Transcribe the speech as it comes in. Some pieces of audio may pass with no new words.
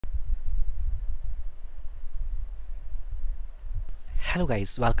Hello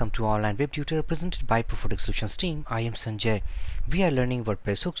guys, welcome to Online Web Tutor presented by Prophetic Solutions team. I am Sanjay. We are learning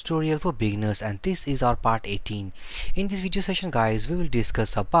WordPress Hooks tutorial for beginners and this is our part 18. In this video session guys, we will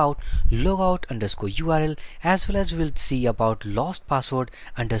discuss about logout URL as well as we will see about lost password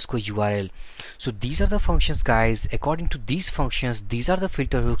URL. So these are the functions guys. According to these functions, these are the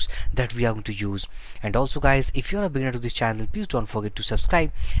filter hooks that we are going to use. And also guys, if you are a beginner to this channel, please don't forget to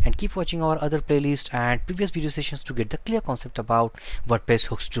subscribe and keep watching our other playlist and previous video sessions to get the clear concept about WordPress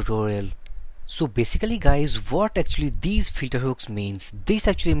hooks tutorial. So basically guys, what actually these filter hooks means, this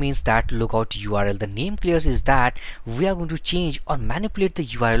actually means that logout URL, the name clears is that we are going to change or manipulate the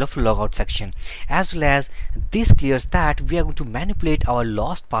URL of logout section, as well as this clears that we are going to manipulate our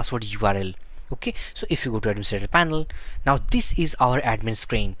lost password URL. Okay, so if you go to administrator panel, now this is our admin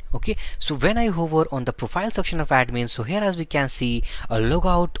screen. Okay, so when I hover on the profile section of admin, so here as we can see a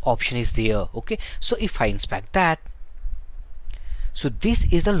logout option is there. Okay, so if I inspect that, so this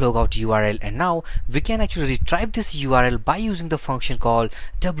is the logout URL, and now we can actually retrieve this URL by using the function called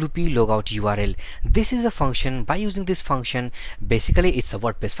WP logout URL. This is a function. By using this function, basically it's a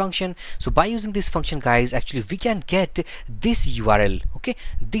WordPress function. So by using this function guys, actually we can get this URL. Okay,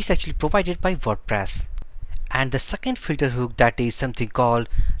 this actually provided by WordPress. And the second filter hook, that is something called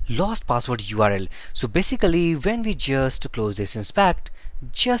lost password URL. So basically when we just close this inspect,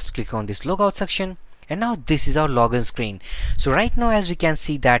 just click on this logout section. And now this is our login screen. So right now as we can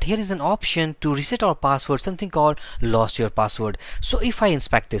see that here is an option to reset our password, something called lost your password. So if I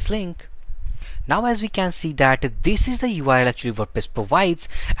inspect this link, now as we can see that this is the URL actually WordPress provides,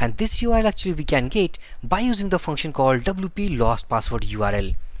 and this URL actually we can get by using the function called WP lost password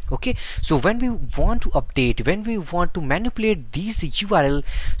URL. Okay, so when we want to update, when we want to manipulate these URL,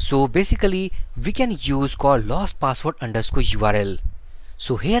 so basically we can use called lost password URL.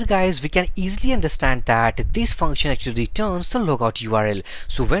 So here guys, we can easily understand that this function actually returns the logout URL.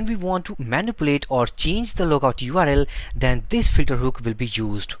 So when we want to manipulate or change the logout URL, then this filter hook will be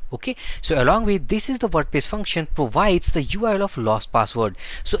used. Okay, so along with this is the WordPress function provides the URL of lost password.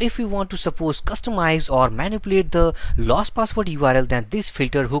 So if we want to suppose customize or manipulate the lost password URL, then this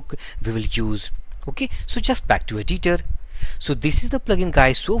filter hook we will use. Okay, so just back to editor. So this is the plugin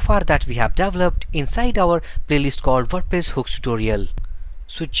guys so far that we have developed inside our playlist called WordPress hooks tutorial.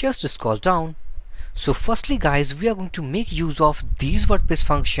 So just scroll down. So firstly guys, we are going to make use of these WordPress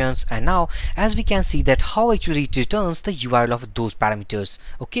functions, and now as we can see that how actually it returns the URL of those parameters.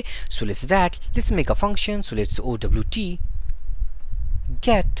 Okay, so let's make a function. So let's OWT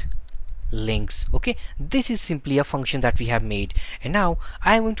get links. Okay, this is simply a function that we have made, and now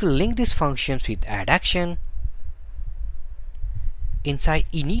I am going to link these functions with add action. Inside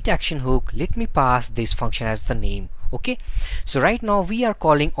init action hook, let me pass this function as the name. Okay, so right now we are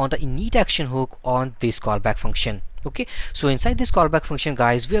calling on the init action hook on this callback function. Okay, so inside this callback function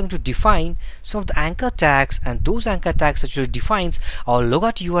guys, we are going to define some of the anchor tags, and those anchor tags actually defines our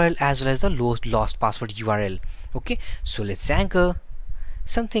logout URL as well as the lost password URL. Okay, so let's anchor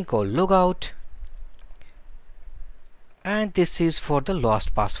something called logout, and this is for the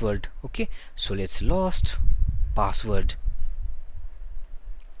lost password. Okay, so let's lost password.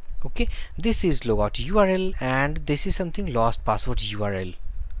 Okay, this is logout URL and this is something lost password URL.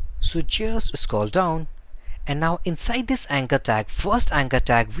 So just scroll down, and now inside this anchor tag, first anchor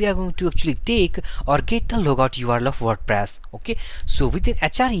tag, we are going to actually take or get the logout URL of WordPress. Okay, so within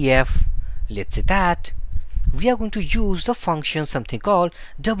href, let's say that we are going to use the function something called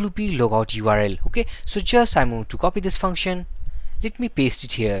WP logout URL. Okay, so just I'm going to copy this function. Let me paste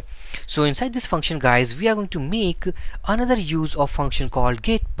it here. So inside this function guys, we are going to make another use of function called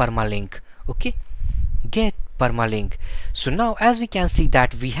get permalink. Okay, get permalink. So now as we can see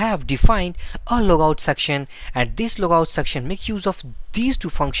that we have defined a logout section, and this logout section make use of these two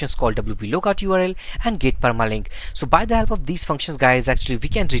functions called WP logout URL and get permalink. So by the help of these functions guys, actually we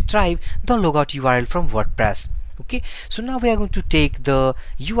can retrieve the logout URL from WordPress. Okay, so now we are going to take the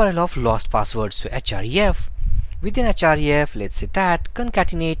URL of lost password. So href, within href, let's say that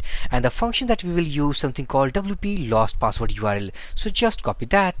concatenate, and the function that we will use something called WP lost password URL. So just copy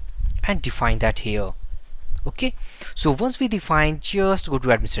that and define that here. Okay, so once we define, just go to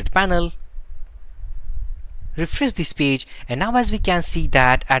administrator panel, refresh this page, and now as we can see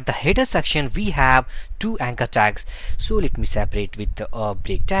that at the header section we have two anchor tags. So let me separate with the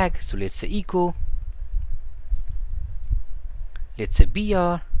break tag. So let's say echo, let's say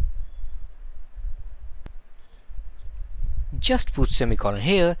br, just put semicolon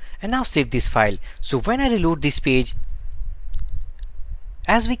here, and now save this file. So when I reload this page,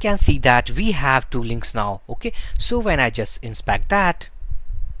 as we can see that we have two links now. Okay, so when I just inspect that,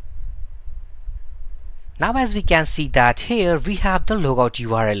 Now as we can see that here we have the logout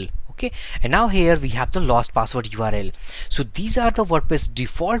URL. Okay, and now here we have the lost password URL. So these are the WordPress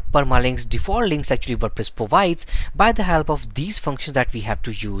default permalinks, default links actually WordPress provides by the help of these functions that we have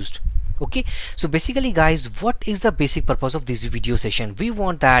to use. Okay, so basically guys, what is the basic purpose of this video session? We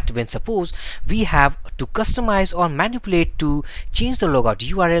want that when suppose we have to customize or manipulate to change the logout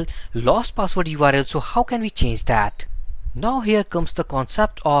URL, lost password URL, so how can we change that? Now here comes the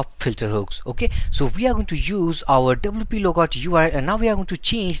concept of filter hooks. Okay, so we are going to use our WP logout URL and now we are going to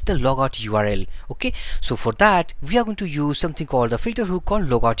change the logout URL. Okay, so for that we are going to use something called a filter hook called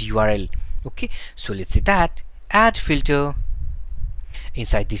logout URL. Okay, so let's say that add filter.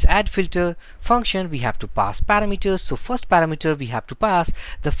 Inside this add filter function we have to pass parameters. So first parameter we have to pass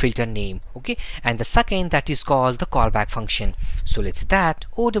the filter name, okay, and the second that is called the callback function. So let's say that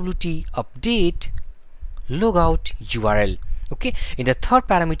OWT update logout URL. Okay, in the third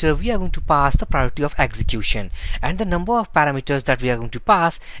parameter we are going to pass the priority of execution and the number of parameters that we are going to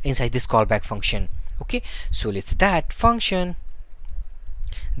pass inside this callback function. Okay, so let's say that function,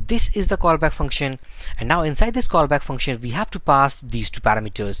 this is the callback function, and now inside this callback function we have to pass these two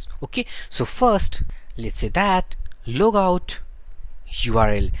parameters. Okay, so first let's say that logout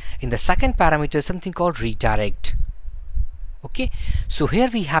URL, in the second parameter something called redirect. Okay, so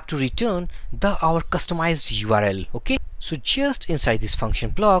here we have to return our customized URL. Okay, so just inside this function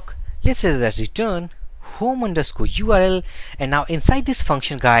block let's say that return home underscore URL, and now inside this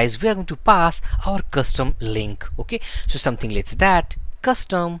function guys we are going to pass our custom link. Okay, so something let's say that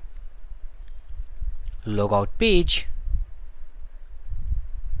custom logout page.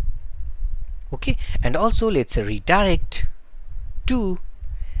 Okay, and also let's say redirect to,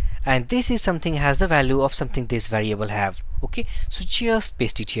 and this is something has the value of something this variable have. Okay, so just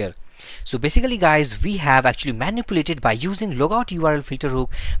paste it here. So basically guys, we have actually manipulated by using logout URL filter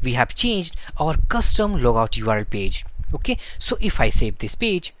hook, we have changed our custom logout URL page. Okay, so if I save this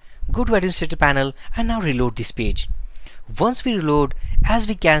page, go to administrator panel and now reload this page. Once we reload, as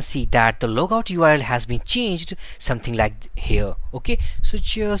we can see that the logout URL has been changed something like here. Okay, so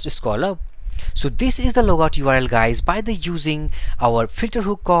just scroll up. So this is the logout URL guys. By the using our filter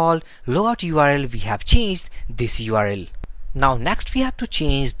hook called logout URL we have changed this URL. Now next we have to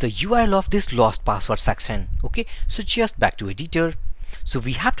change the URL of this lost password section. Okay, so just back to editor. So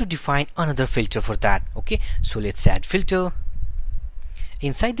we have to define another filter for that. Okay, so let's add filter.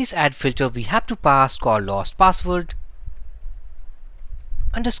 Inside this add filter we have to pass called lost password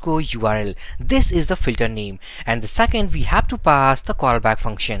underscore URL. This is the filter name, and the second we have to pass the callback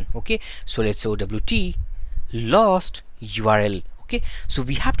function. Okay, so let's say OWT lost URL. Okay, so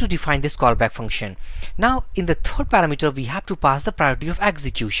we have to define this callback function. Now in the third parameter we have to pass the priority of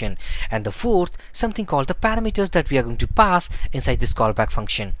execution, and the fourth something called the parameters that we are going to pass inside this callback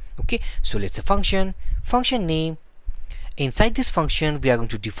function. Okay, so let's say function name. Inside this function we are going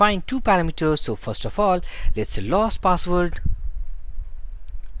to define two parameters. So first of all let's say lost password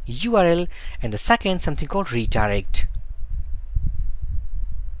URL, and the second something called redirect.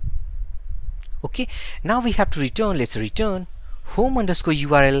 Okay, now we have to return, let's return home underscore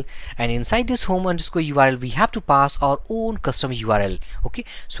URL, and inside this home underscore URL we have to pass our own custom URL. Okay,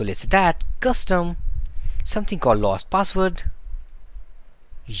 so let's say that custom something called lost password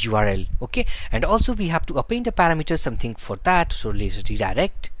URL. Okay, and also we have to append a parameter something for that. So let's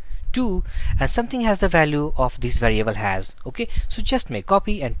redirect to, and something has the value of this variable has. Okay, so just make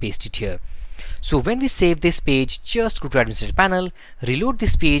copy and paste it here. So when we save this page, just go to administrator panel, reload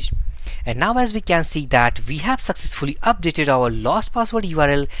this page, and now as we can see that we have successfully updated our lost password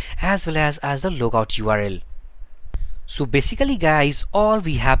URL as well as the logout URL. So basically guys, all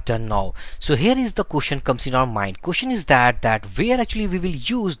we have done now. So here is the question comes in our mind. Question is that where actually we will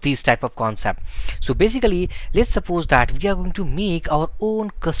use this type of concept. So basically let's suppose that we are going to make our own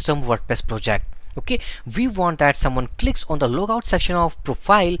custom WordPress project. Okay, we want that someone clicks on the logout section of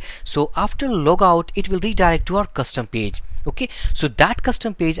profile, so after logout it will redirect to our custom page. Okay, so that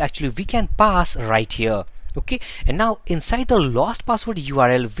custom page actually we can pass right here. Okay, and now inside the lost password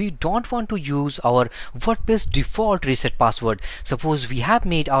URL we don't want to use our WordPress default reset password. Suppose we have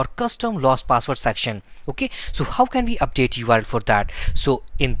made our custom lost password section. Okay, so how can we update URL for that? So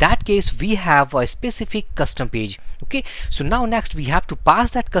in that case we have a specific custom page. Okay, so now next we have to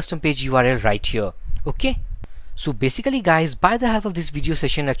pass that custom page URL right here. Okay, so basically guys, by the help of this video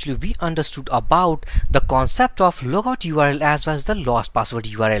session actually we understood about the concept of logout URL as well as the lost password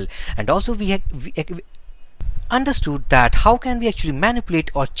URL, and also we understood that how can we actually manipulate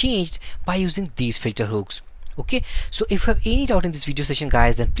or change by using these filter hooks. Okay, so if you have any doubt in this video session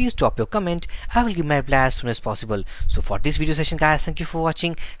guys, then please drop your comment. I will give my reply as soon as possible. So for this video session guys, thank you for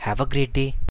watching. Have a great day.